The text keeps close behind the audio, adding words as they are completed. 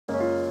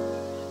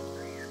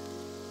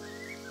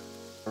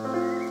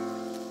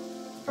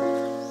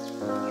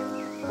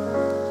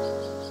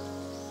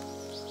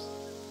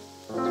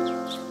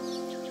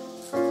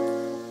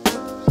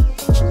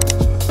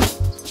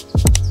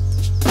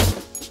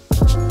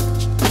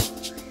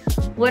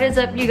What is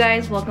up, you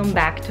guys? Welcome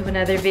back to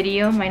another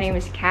video. My name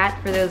is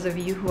Kat, for those of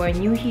you who are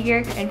new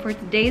here, and for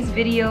today's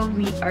video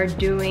we are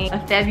doing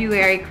a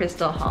February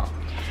crystal haul.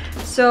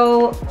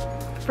 So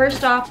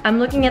first off, I'm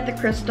looking at the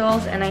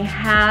crystals and I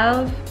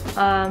have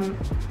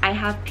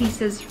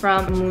pieces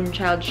from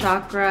MoonChild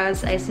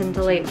Chakras,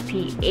 Iscintillate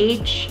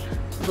PH,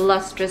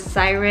 Lustrous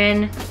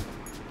Siren,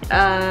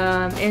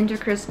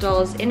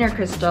 Intocrystals,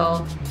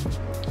 InnerCrystal,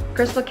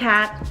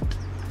 Crystalcat,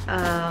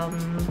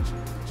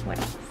 what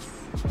else?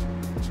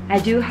 I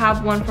do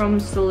have one from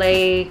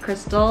Soliel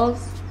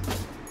Crystals.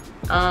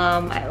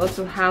 I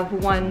also have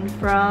one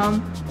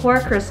from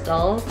Parkrose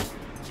Crystals,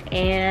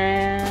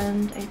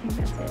 and I think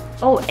that's it.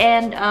 Oh,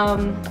 and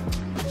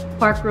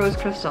Parkrose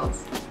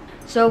Crystals.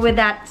 So with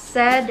that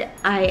said,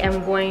 I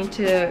am going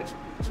to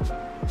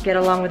get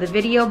along with the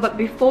video, but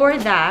before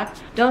that,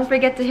 don't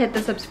forget to hit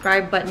the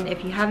subscribe button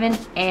if you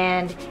haven't,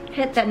 and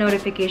hit that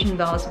notification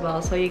bell as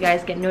well so you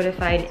guys get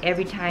notified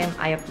every time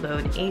I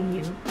upload a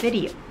new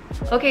video.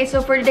 Okay,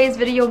 so for today's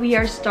video we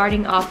are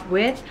starting off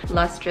with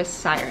Lustrous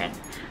Siren.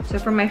 So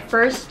for my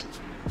first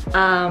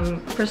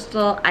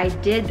crystal, I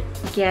did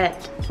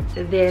get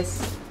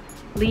this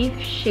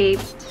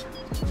leaf-shaped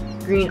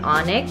green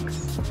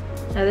onyx.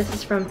 Now this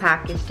is from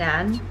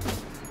Pakistan.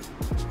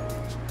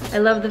 I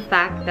love the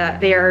fact that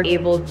they are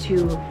able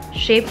to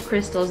shape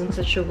crystals in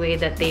such a way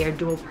that they are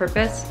dual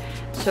purpose.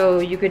 So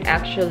you could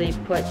actually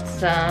put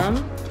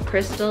some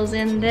crystals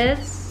in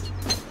this.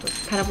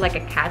 It's kind of like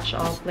a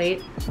catch-all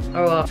plate,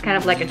 or it's kind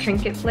of like a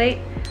trinket plate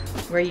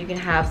where you can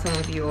have some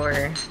of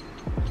your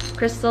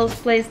crystals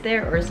placed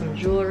there or some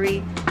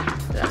jewelry.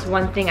 So that's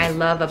one thing I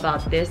love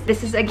about this.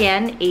 This is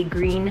again a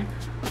green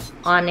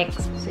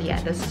onyx. So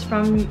yeah, this is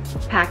from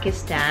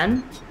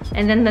Pakistan.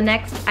 And then the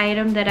next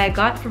item that I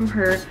got from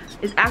her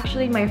is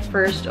actually my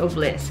first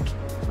obelisk.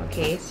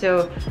 Okay,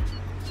 so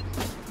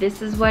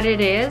this is what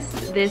it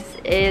is. This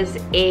is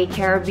a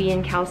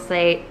Caribbean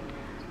calcite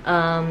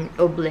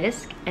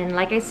obelisk, and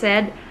like I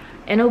said,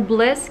 an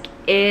obelisk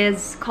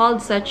is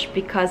called such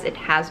because it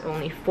has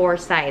only 4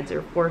 sides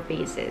or 4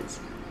 faces.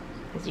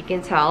 As you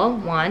can tell,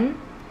 1,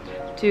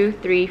 2,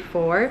 3,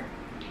 4,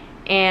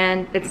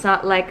 and it's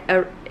not like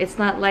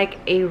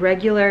a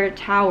regular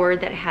tower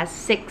that has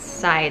 6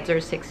 sides or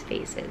 6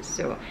 faces.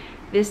 So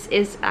this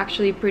is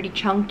actually pretty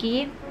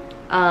chunky,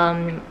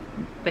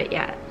 but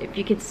yeah, if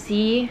you could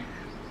see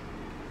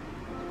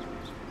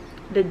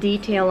the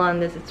detail on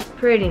this, it's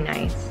pretty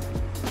nice.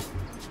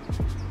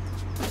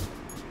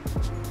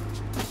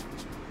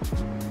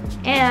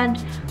 And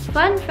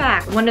fun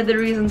fact, one of the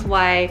reasons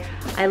why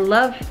I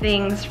love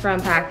things from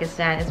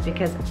Pakistan is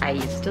because I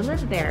used to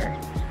live there.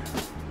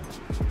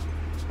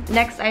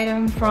 Next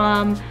item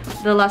from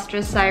the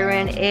Lustrous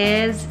Siren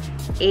is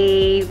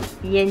a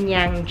yin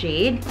yang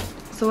jade.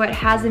 So it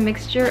has a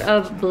mixture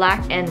of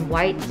black and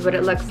white, is what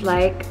it looks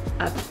like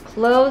up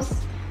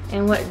close.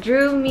 And what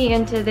drew me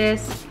into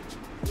this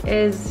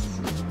is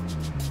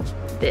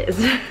this.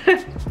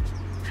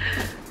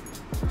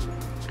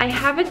 I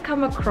haven't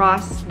come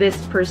across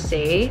this per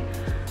se,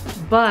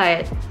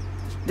 but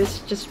this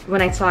just,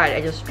 when I saw it, I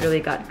just really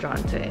got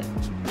drawn to it.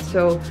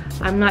 So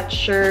I'm not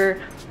sure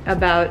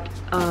about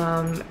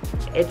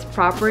its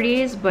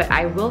properties, but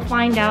I will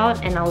find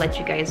out and I'll let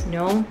you guys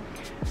know.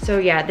 So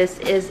yeah, this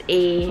is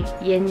a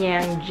yin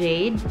yang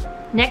jade.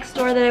 Next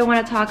store that I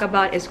want to talk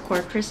about is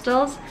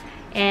Crystals,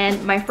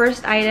 and my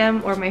first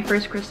item, or my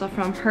first crystal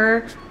from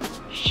her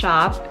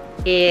shop,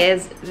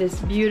 is this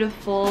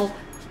beautiful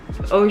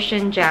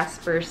ocean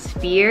jasper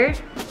sphere.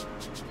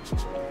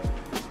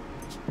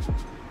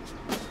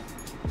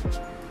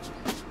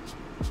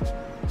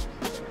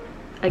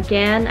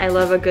 Again, I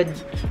love a good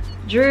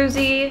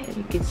druzy.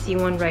 You can see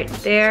one right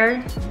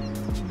there.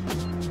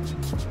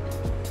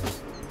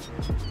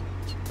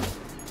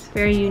 It's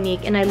very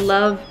unique, and I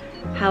love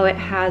how it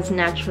has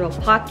natural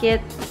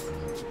pockets.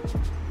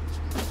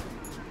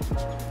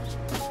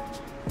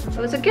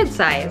 So it's a good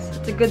size.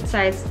 It's a good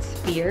sized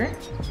sphere.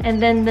 And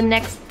then the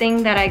next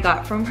thing that I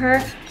got from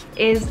her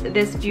is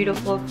this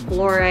beautiful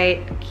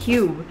fluorite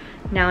cube.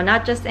 Now,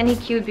 not just any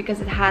cube,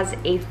 because it has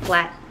a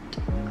flat,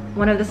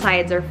 one of the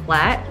sides are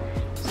flat.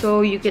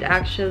 So you could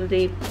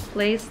actually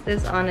place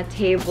this on a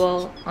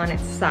table on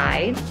its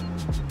side,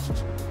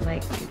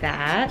 like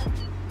that.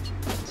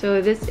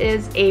 So this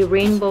is a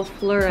rainbow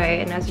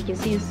fluorite, and as you can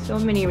see, so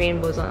many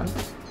rainbows on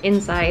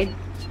inside.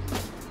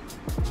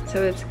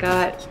 So it's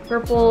got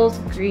purples,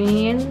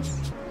 greens,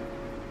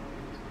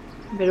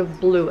 a bit of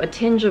blue, a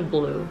tinge of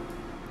blue.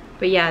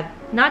 But yeah,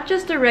 not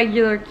just a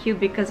regular cube,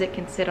 because it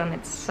can sit on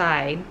its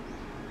side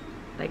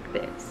like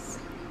this.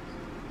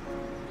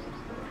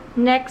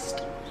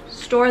 Next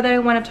store that I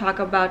want to talk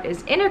about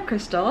is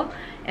InnerCrystal,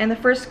 and the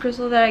first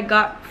crystal that I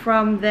got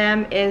from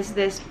them is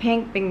this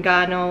pink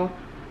Bengano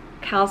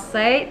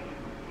calcite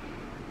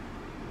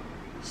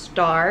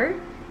star.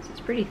 So it's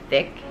pretty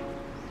thick.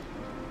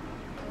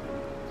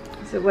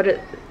 So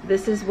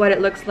this is what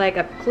it looks like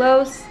up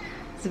close.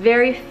 It's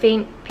very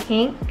faint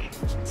pink.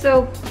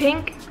 So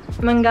pink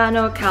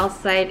Bengano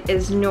calcite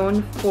is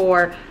known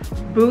for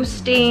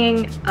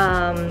boosting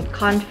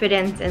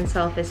confidence and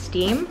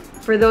self-esteem.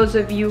 For those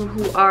of you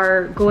who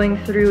are going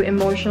through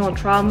emotional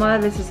trauma,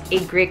 this is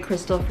a great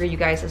crystal for you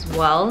guys as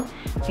well.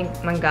 I think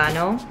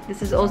Mangano.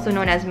 This is also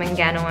known as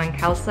Mangano and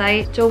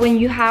calcite. So when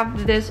you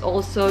have this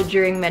also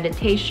during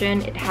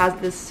meditation, it has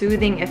this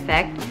soothing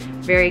effect,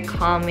 very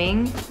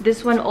calming.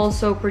 This one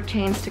also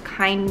pertains to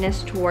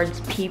kindness towards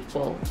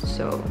people.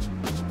 So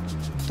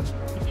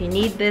if you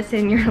need this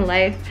in your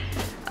life,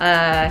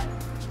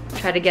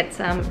 try to get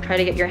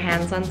your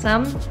hands on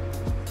some.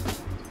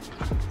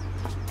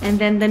 And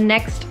then the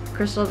next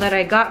crystal that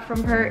I got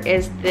from her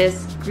is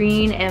this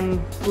green and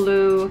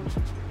blue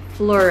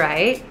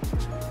fluorite.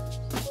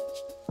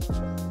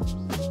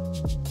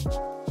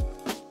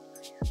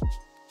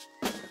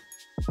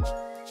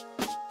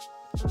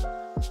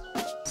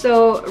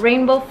 So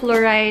rainbow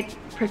fluorite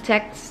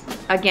protects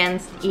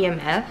against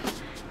EMF,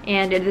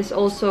 and it is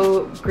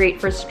also great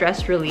for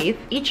stress relief.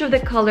 Each of the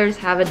colors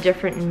have a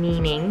different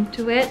meaning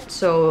to it.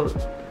 So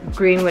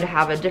green would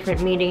have a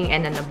different meaning,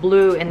 and then the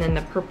blue, and then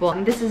the purple.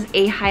 And this is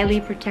a highly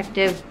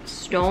protective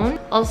stone.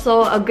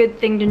 Also, a good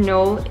thing to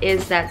know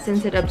is that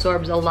since it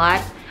absorbs a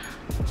lot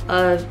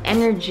of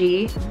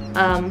energy,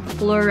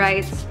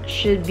 fluorites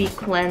should be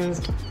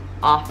cleansed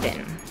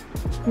often.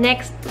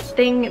 Next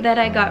thing that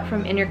I got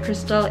from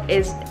InnerCrystal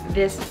is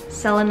this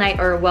selenite,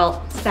 or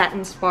well,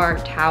 satin spar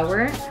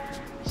tower.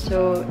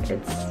 So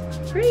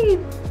it's pretty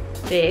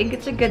big,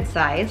 it's a good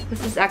size.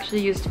 This is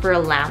actually used for a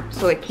lamp,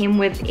 so it came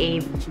with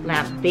a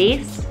lamp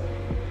base,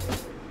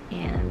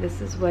 and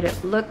this is what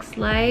it looks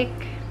like.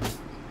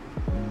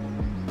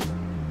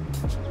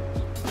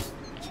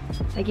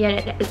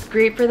 Again, it's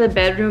great for the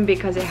bedroom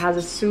because it has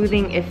a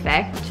soothing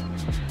effect,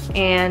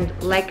 and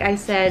like I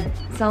said,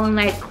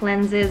 selenite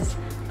cleanses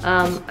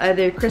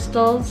other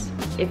crystals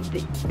if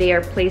they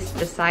are placed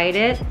beside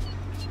it.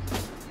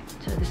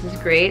 So this is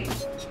great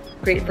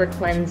for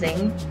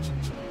cleansing.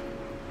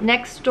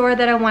 Next store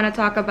that I want to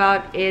talk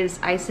about is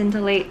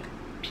Iscintillate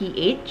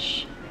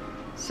PH.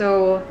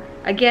 So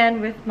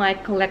again, with my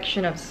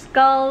collection of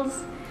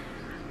skulls,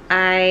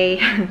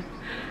 I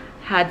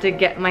had to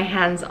get my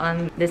hands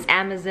on this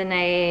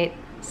Amazonite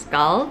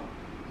skull.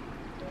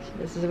 So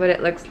this is what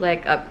it looks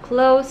like up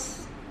close.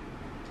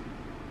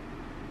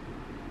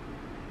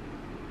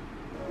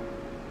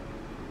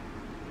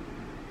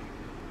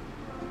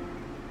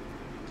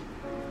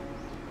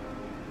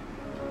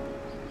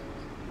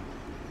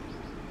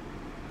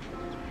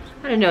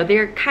 I don't know,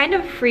 they're kind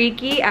of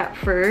freaky at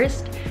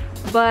first,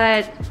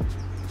 but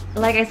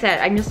like I said,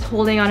 I'm just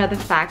holding on to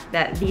the fact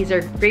that these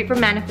are great for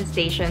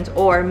manifestations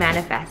or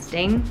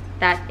manifesting.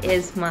 That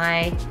is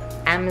my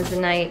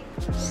Amazonite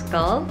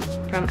skull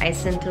from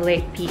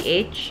Iscintillate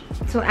PH.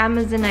 So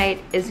Amazonite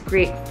is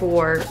great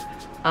for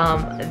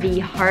the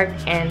heart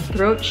and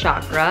throat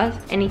chakra.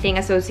 Anything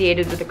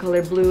associated with the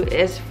color blue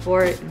is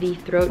for the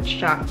throat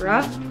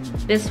chakra.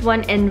 This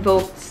one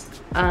invokes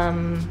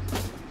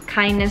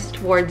kindness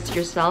towards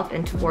yourself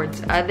and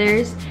towards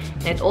others,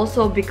 and it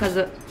also because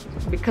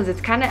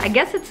it's kind of, I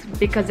guess it's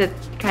because it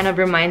kind of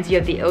reminds you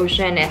of the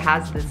ocean, it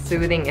has the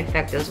soothing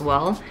effect as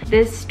well.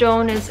 This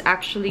stone is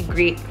actually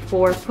great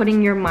for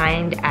putting your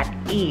mind at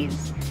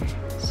ease.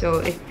 So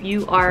if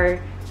you are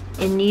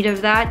in need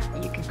of that,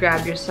 you could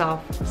grab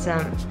yourself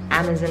some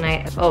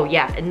Amazonite. Oh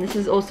yeah, and this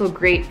is also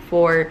great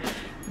for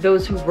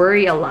those who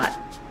worry a lot.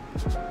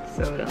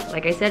 So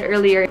like I said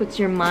earlier, it puts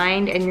your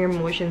mind and your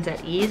emotions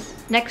at ease.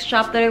 Next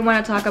shop that I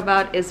want to talk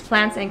about is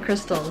Plants and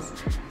Crystals.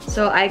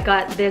 So I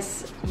got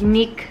this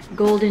unique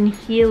golden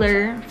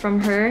healer from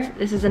her.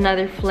 This is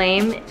another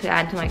flame to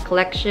add to my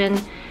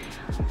collection.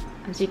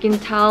 As you can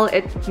tell,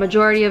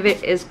 majority of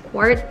it is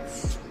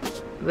quartz,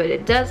 but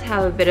it does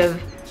have a bit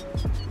of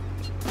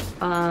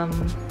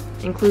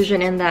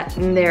inclusion in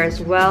there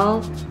as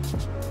well.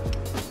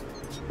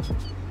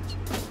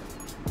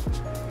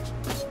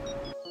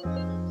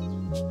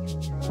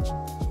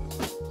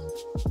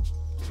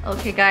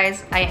 Okay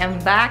guys, I am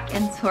back,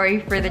 and sorry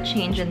for the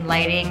change in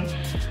lighting.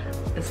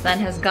 The sun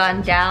has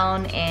gone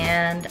down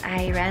and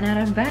I ran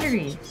out of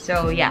battery.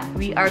 So yeah,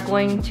 we are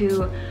going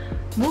to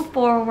move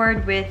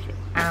forward with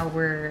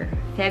our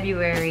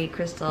February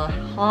crystal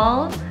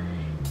haul,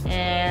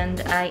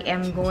 and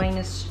I'm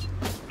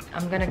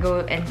gonna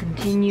go and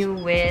continue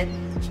with,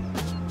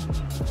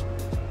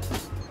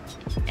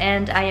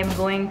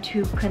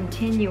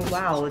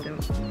 wow,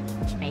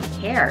 my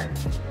hair.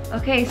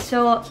 Okay,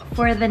 so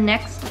for the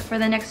next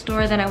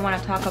store that I want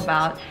to talk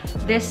about,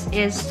 this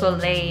is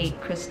Soliel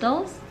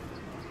Crystals,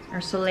 or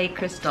Soliel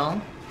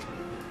Crystal,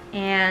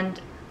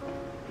 and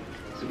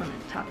I just want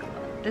to talk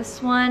about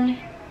this one.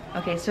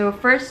 Okay, so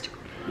first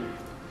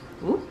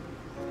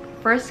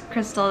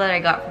crystal that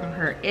I got from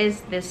her is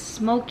this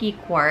smoky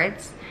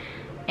quartz,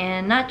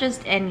 and not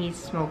just any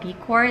smoky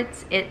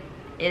quartz, it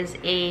is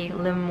a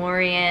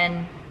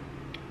Lemurian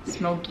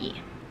smoky.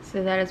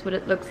 So that is what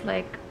it looks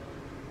like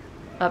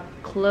up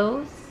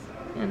close.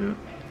 And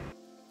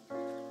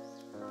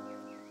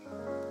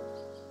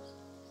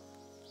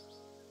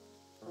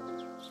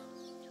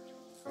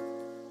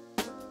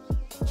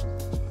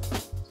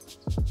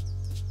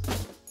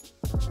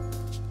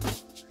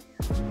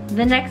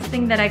The next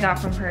thing that I got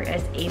from her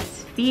is a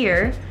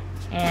sphere,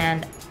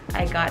 and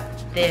I got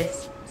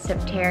this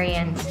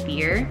Septarian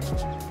sphere.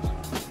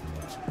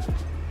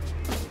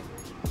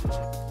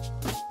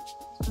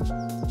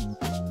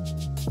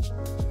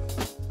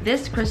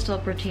 This crystal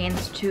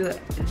pertains to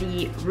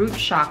the root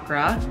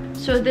chakra.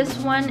 So this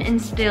one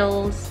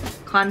instills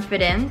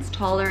confidence,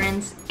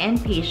 tolerance,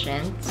 and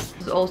patience.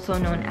 It's also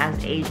known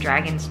as a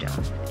dragon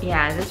stone.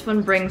 Yeah, this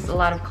one brings a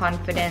lot of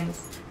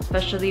confidence,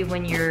 especially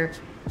when you're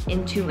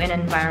into an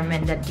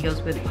environment that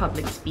deals with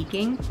public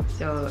speaking.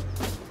 So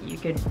you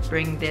could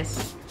bring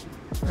this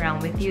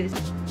around with you.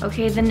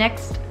 Okay, the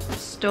next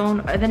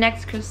stone, or the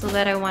next crystal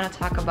that I want to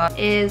talk about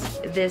is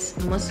this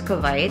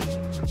muscovite.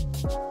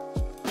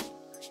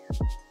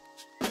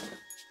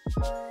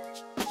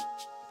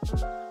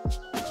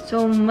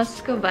 So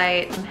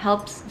muscovite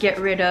helps get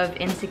rid of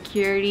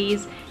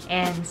insecurities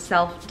and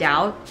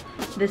self-doubt.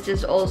 This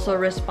is also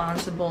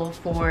responsible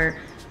for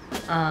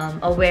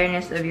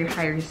awareness of your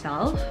higher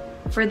self.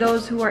 For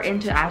those who are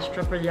into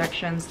astral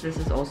projections, this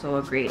is also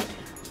a great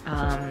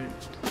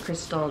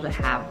crystal to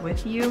have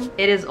with you.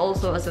 It is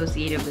also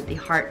associated with the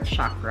heart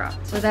chakra.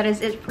 So that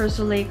is it for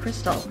Soliel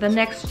Crystals. The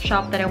next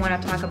shop that I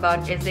want to talk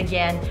about is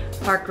again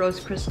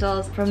Parkrose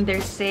Crystals. From their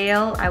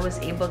sale, I was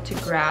able to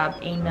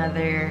grab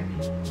another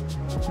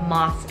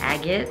moss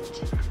agate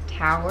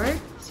tower.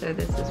 So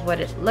this is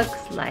what it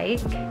looks like.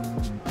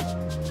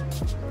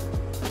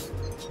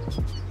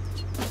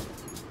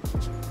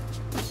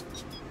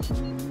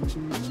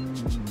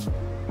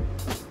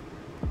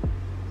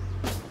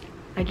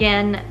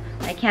 Again,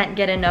 I can't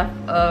get enough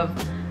of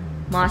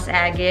moss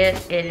agate.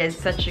 It is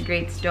such a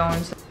great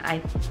stone. So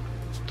I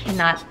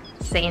cannot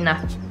say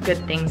enough good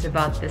things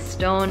about this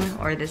stone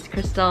or this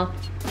crystal.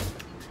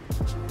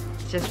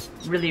 It's just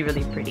really,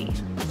 really pretty.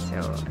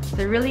 So it's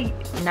a really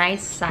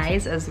nice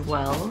size as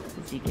well.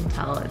 As you can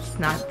tell, it's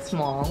not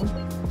small.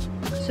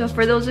 So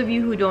for those of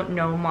you who don't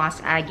know, moss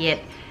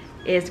agate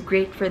is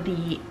great for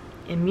the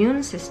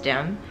immune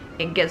system.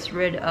 It gets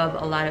rid of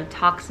a lot of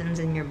toxins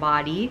in your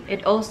body.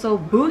 It also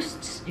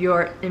boosts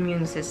your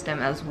immune system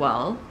as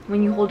well.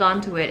 When you hold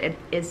on to it, it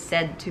is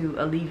said to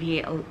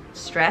alleviate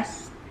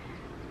stress.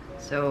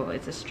 So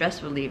it's a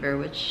stress reliever,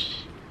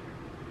 which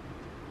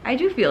I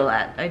do feel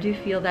that. I do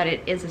feel that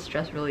it is a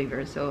stress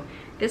reliever. So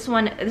this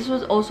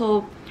is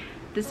also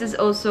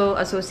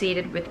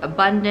associated with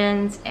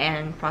abundance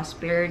and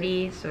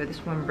prosperity. So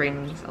this one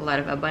brings a lot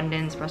of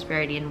abundance,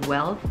 prosperity, and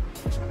wealth.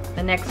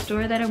 The next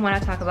store that I want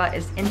to talk about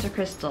is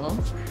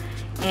Intocrystals.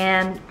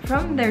 And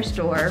from their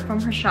store,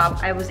 from her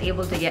shop, I was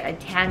able to get a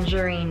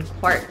tangerine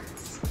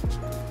quartz.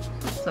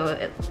 So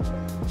it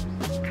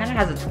kind of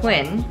has a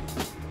twin.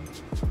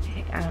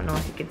 I don't know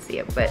if you can see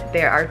it, but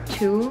there are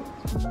two.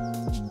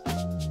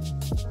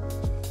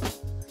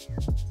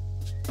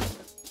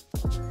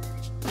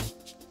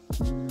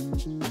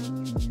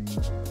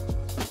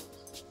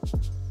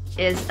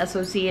 Is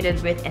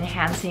associated with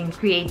enhancing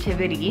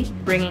creativity,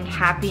 bringing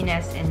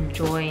happiness and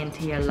joy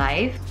into your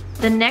life.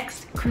 The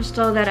next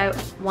crystal that I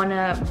want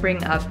to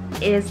bring up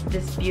is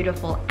this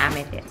beautiful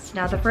amethyst.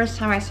 Now the first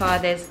time I saw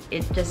this,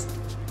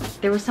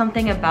 there was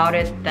something about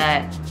it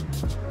that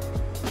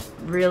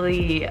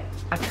really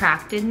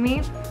attracted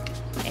me,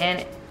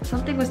 and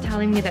something was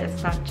telling me that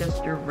it's not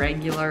just your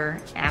regular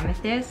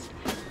amethyst.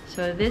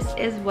 So this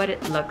is what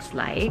it looks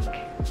like.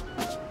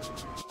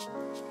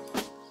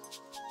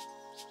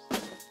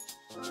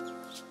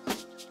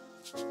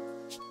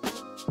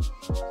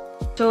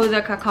 So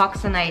the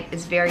cacoxanite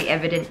is very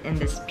evident in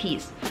this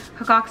piece.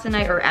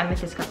 Cacoxanite, or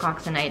amethyst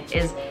cacoxanite,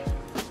 is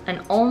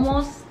an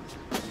almost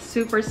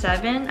super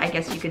 7, I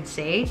guess you could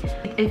say.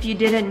 If you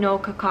didn't know,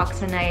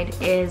 cacoxanite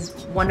is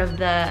one of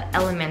the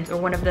elements or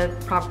one of the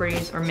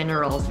properties or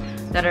minerals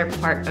that are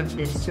part of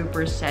this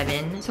super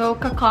 7. So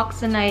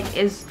cacoxanite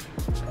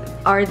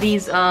are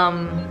these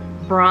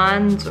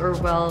bronze or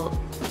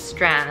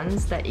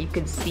strands that you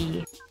could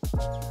see.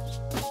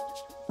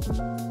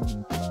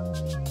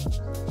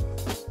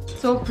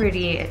 So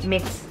pretty.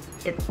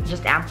 It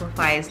just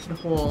amplifies the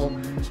whole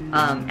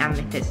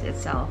amethyst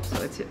itself.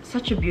 So it's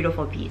such a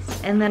beautiful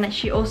piece. And then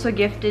she also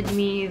gifted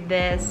me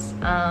this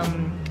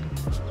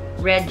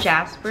red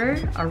jasper,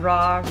 a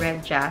raw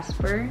red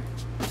jasper.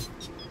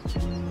 So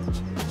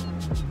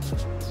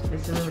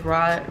this is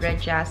raw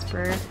red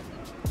jasper.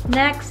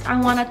 Next,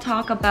 I want to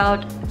talk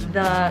about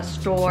the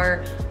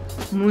store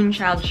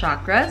Moonchild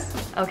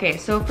Chakras. Okay,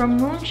 so from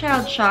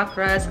Moonchild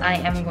Chakras, I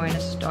am going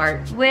to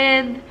start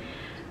with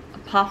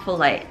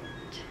apophyllite.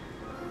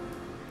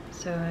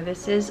 So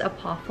this is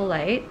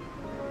apophyllite.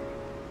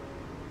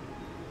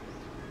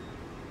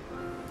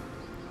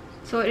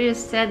 So it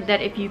is said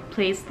that if you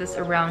place this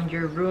around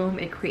your room,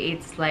 it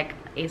creates like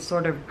a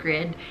sort of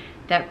grid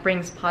that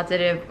brings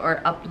positive or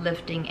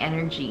uplifting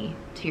energy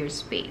to your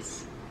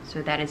space.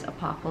 So that is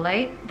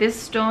apophyllite. This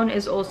stone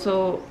is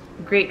also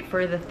great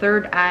for the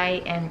third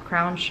eye and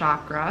crown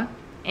chakra,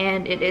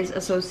 and it is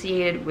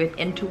associated with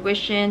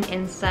intuition,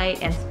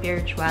 insight, and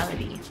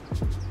spirituality.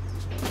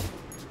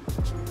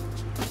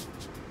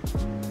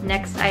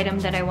 Next item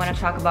that I want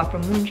to talk about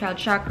from Moonchild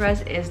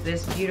Chakras is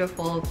this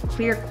beautiful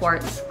clear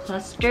quartz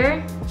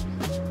cluster.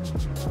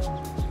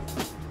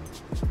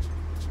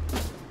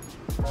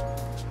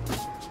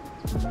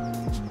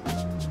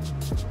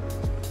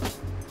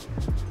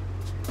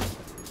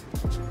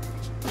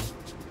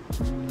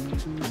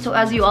 So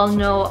as you all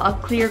know, a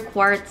clear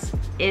quartz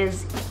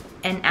is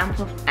an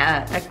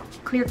amplifier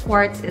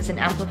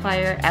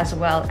as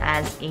well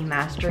as a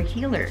master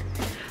healer.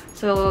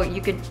 So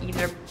you could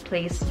either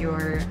place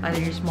your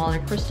other smaller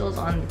crystals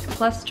on this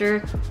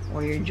cluster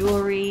or your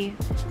jewelry,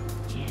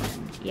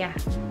 and yeah.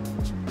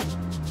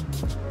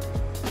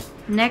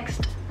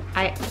 Next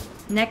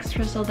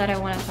crystal that I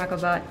want to talk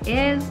about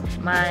is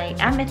my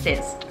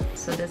amethyst.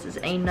 So this is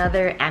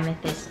another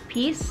amethyst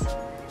piece.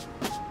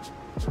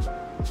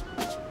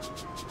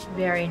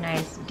 Very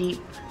nice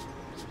deep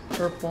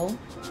purple.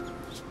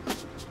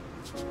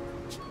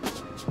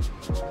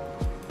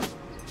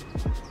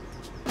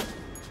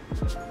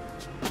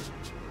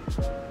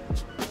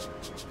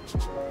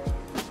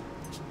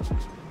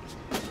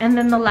 And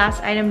then the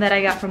last item that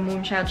I got from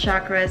Moonchild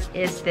Chakras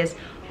is this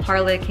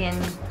Harlequin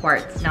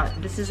quartz. Now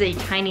this is a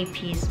tiny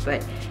piece,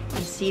 but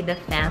you see the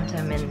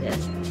phantom in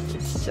this.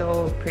 This is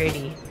so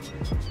pretty.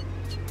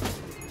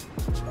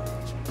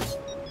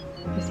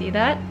 You see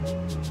that?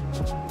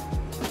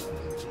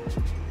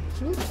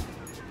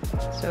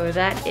 So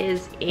that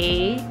is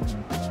a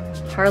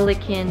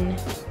Harlequin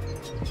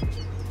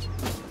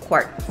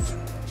quartz.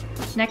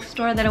 Next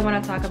store that I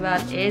want to talk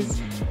about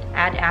is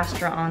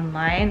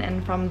Adastraonline,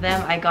 and from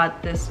them I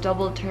got this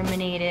double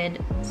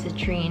terminated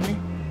citrine.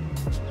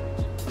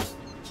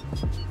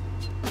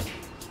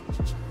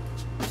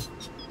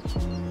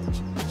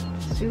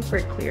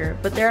 Super clear,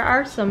 but there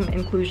are some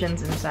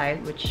inclusions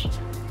inside which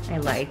I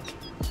like.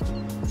 So,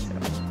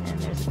 and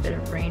there's a bit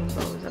of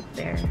rainbows up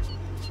there.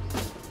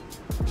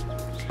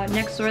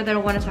 Next store that I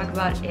want to talk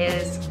about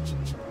is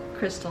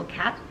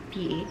Crystalcat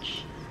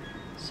PH.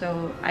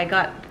 So I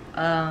got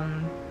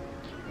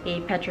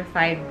a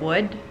petrified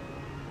wood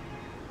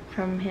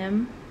from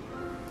him.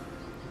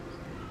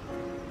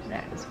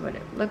 That is what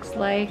it looks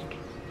like.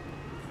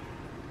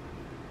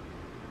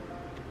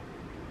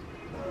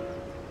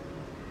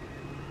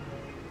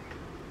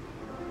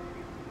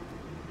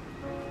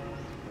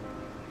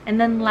 And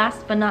then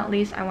last but not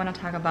least, I want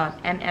to talk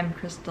about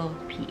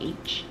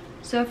MMCrystalsPH.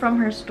 So from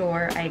her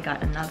store, I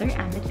got another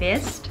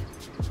amethyst.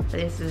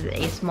 This is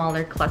a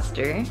smaller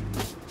cluster.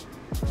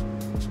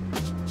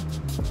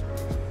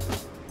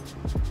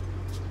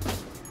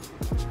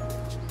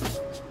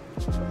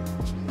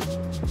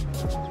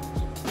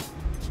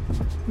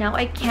 Now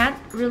I can't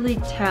really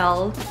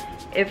tell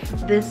if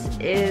this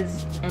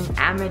is an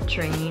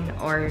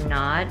ametrine or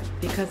not,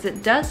 because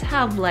it does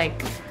have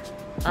like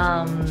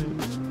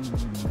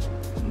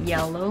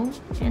yellow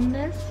in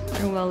this,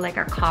 or well, like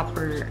a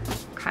copper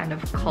kind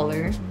of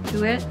color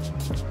to it.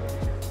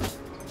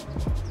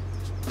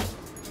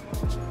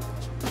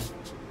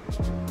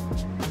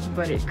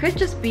 But it could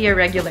just be a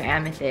regular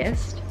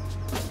amethyst.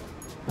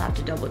 I'll have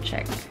to double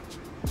check.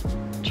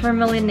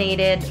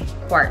 Tourmalinated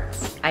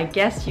quartz. I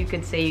guess you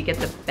could say you get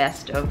the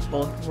best of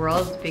both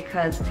worlds,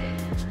 because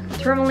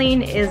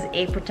tourmaline is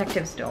a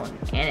protective stone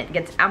and it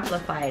gets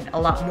amplified a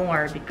lot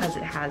more because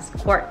it has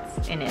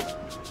quartz in it.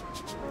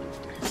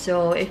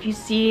 So if you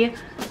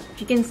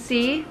can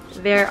see,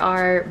 there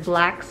are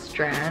black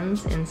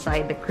strands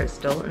inside the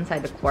crystal,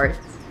 inside the quartz.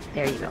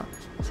 There you go.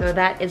 So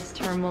that is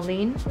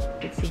tourmaline.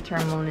 You can see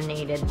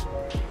tourmalinated.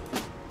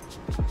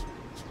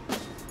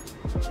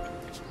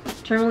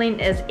 Tourmaline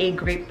is a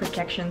great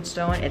protection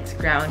stone. It's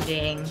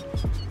grounding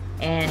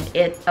and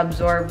it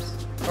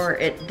absorbs, or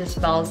it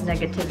dispels,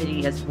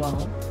 negativity as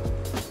well.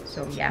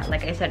 So yeah,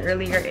 like I said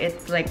earlier,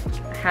 it's like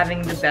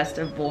having the best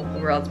of both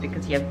worlds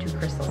because you have two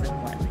crystals in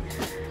one.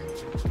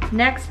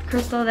 Next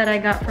crystal that I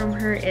got from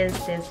her is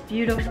this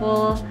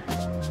beautiful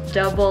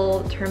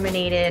double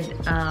terminated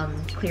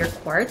clear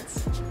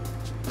quartz.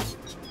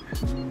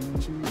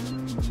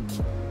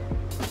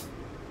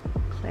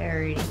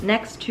 Clarity.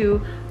 Next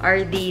two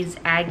are these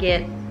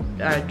agate,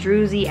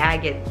 druzy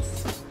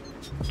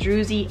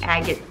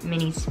agate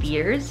mini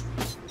spheres.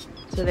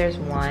 So there's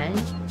one.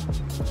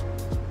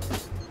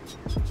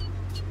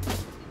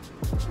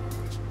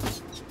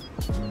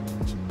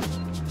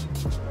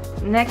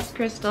 Next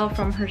crystal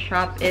from her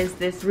shop is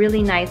this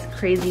really nice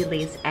crazy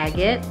lace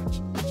agate.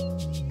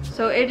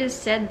 So it is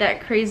said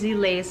that crazy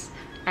lace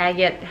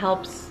agate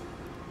helps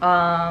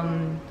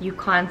you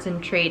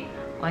concentrate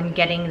on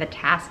getting the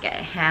task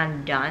at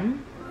hand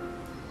done.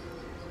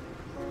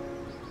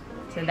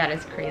 So that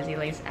is crazy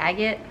lace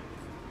agate.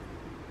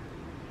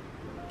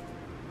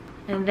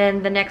 And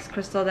then the next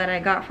crystal that I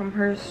got from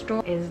her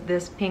store is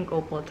this pink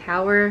opal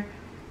tower.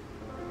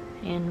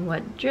 And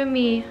what drew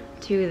me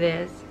to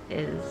this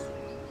is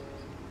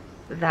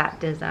that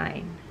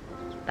design,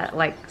 that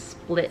like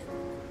split,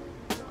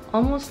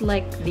 almost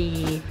like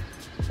the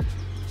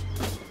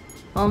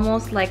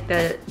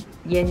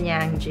yin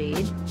yang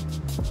jade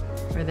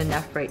or the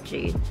nephrite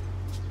jade.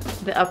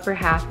 The upper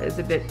half is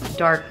a bit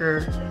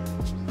darker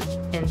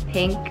in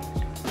pink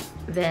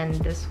than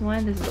this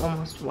one. This is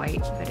almost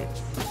white, but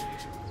it's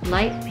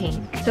light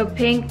pink. So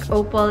pink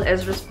opal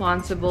is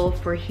responsible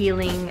for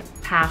healing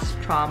past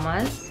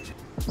traumas.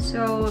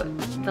 So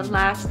the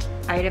last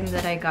item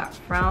that I got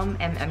from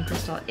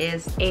MMCrystal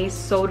is a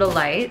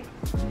Soliel.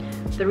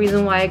 The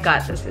reason why I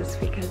got this is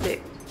because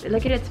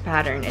look at its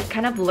pattern. It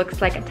kind of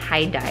looks like a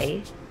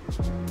tie-dye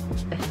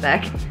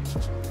effect.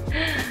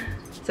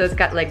 So it's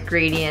got like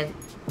gradient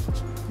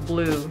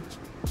blue.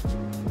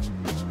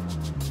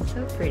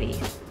 So pretty.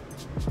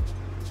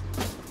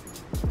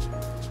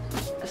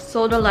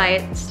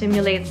 Soliel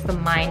stimulates the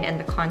mind and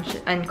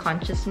the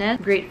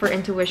unconsciousness. Great for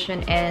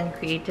intuition and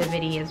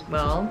creativity as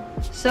well.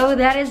 So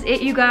that is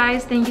it, you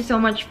guys. Thank you so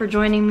much for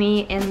joining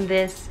me in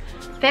this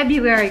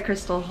February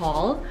crystal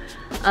haul.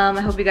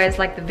 I hope you guys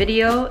liked the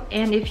video,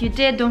 and if you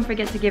did, don't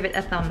forget to give it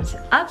a thumbs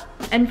up.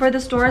 And for the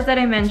stores that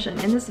I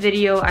mentioned in this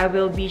video, I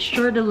will be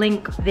sure to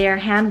link their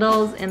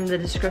handles in the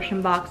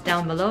description box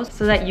down below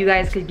so that you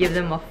guys could give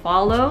them a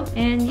follow.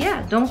 And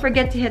yeah, don't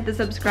forget to hit the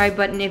subscribe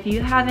button if you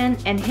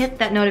haven't, and hit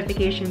that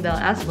notification bell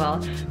as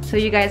well so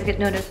you guys get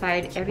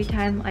notified every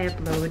time I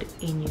upload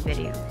a new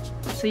video.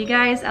 So you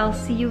guys, I'll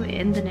see you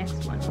in the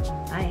next one.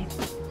 Bye.